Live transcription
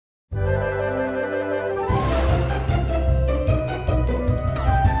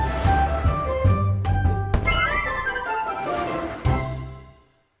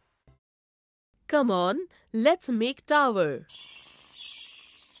Come on, let's make tower.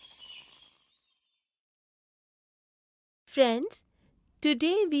 Friends,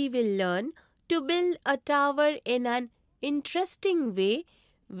 today we will learn to build a tower in an interesting way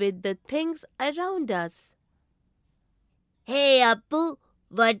with the things around us. Hey Appu,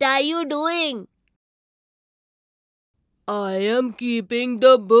 what are you doing? I am keeping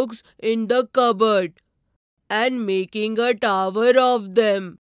the books in the cupboard and making a tower of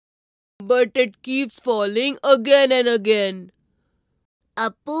them. But it keeps falling again and again.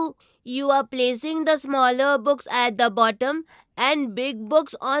 Appu, you are placing the smaller books at the bottom and big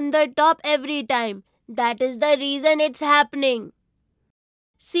books on the top every time. That is the reason it's happening.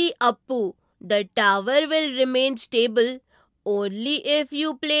 See Appu, the tower will remain stable only if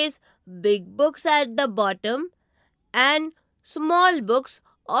you place big books at the bottom and small books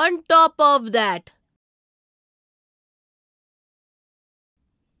on top of that.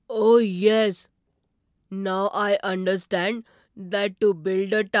 Oh yes, now I understand that to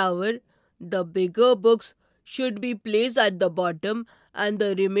build a tower, the bigger books should be placed at the bottom and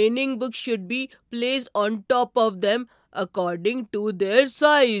the remaining books should be placed on top of them according to their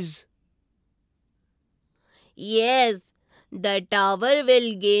size. Yes, the tower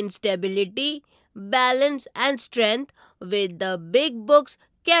will gain stability, balance, and strength with the big books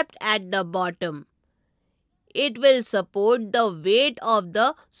kept at the bottom. It will support the weight of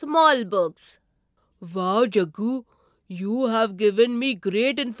the small books. Wow, Jaggu, you have given me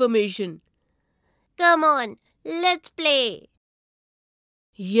great information. Come on, let's play.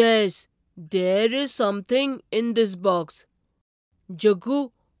 Yes, there is something in this box.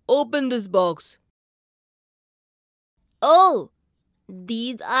 Jaggu, open this box. Oh,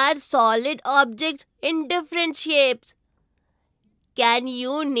 these are solid objects in different shapes. Can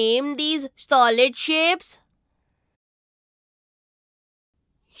you name these solid shapes?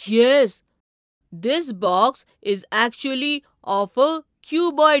 Yes, this box is actually of a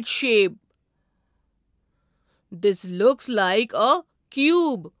cuboid shape. This looks like a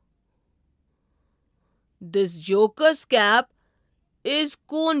cube. This joker's cap is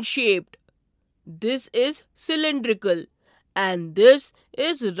cone shaped. This is cylindrical. And this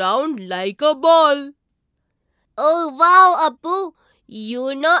is round like a ball. Oh wow, Appu,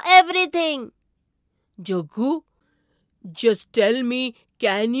 you know everything. Jaggu, just tell me,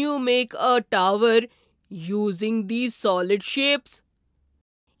 can you make a tower using these solid shapes?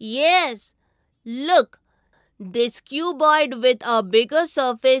 Yes, look, this cuboid with a bigger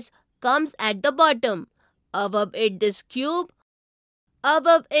surface comes at the bottom. Above it this cube,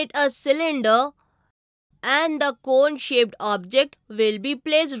 above it a cylinder, and the cone-shaped object will be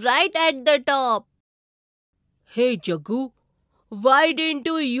placed right at the top. Hey Jaggu, why didn't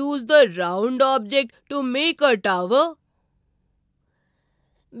you use the round object to make a tower?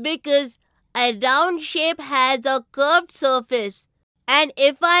 Because a round shape has a curved surface, and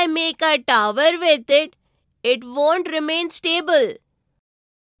if I make a tower with it, it won't remain stable.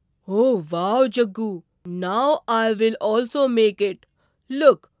 Oh wow, Jaggu. Now I will also make it.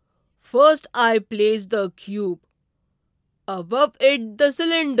 Look, first I place the cube. Above it the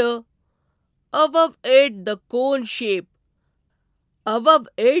cylinder. Above it the cone shape. Above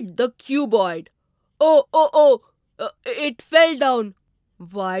it the cuboid. It fell down.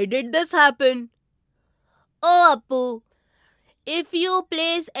 Why did this happen? Oh, Appu, if you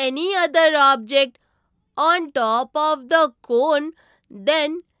place any other object on top of the cone,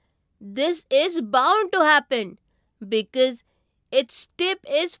 then this is bound to happen because its tip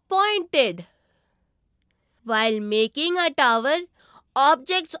is pointed. While making a tower,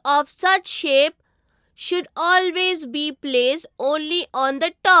 objects of such shape should always be placed only on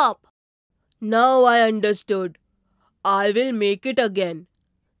the top. Now I understood. I will make it again.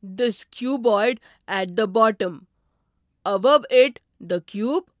 This cuboid at the bottom. Above it the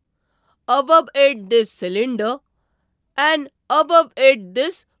cube. Above it this cylinder. And above it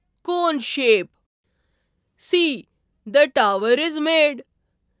this cone shape. See, the tower is made.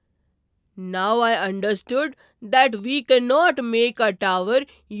 Now I understood that we cannot make a tower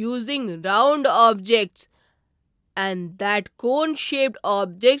using round objects and that cone shaped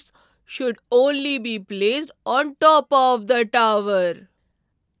objects should only be placed on top of the tower.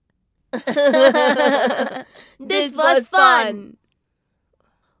 This was fun.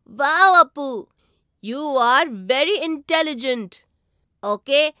 Wow, Appu, you are very intelligent.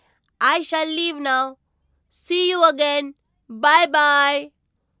 Okay, I shall leave now. See you again. Bye bye.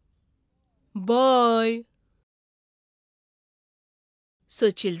 Bye.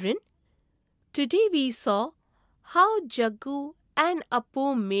 So children, today we saw how Jaggu and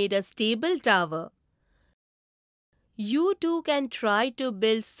Appu made a stable tower. You too can try to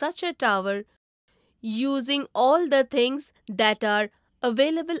build such a tower using all the things that are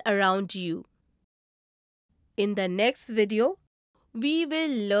available around you. In the next video, we will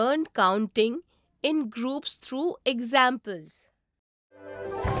learn counting in groups through examples.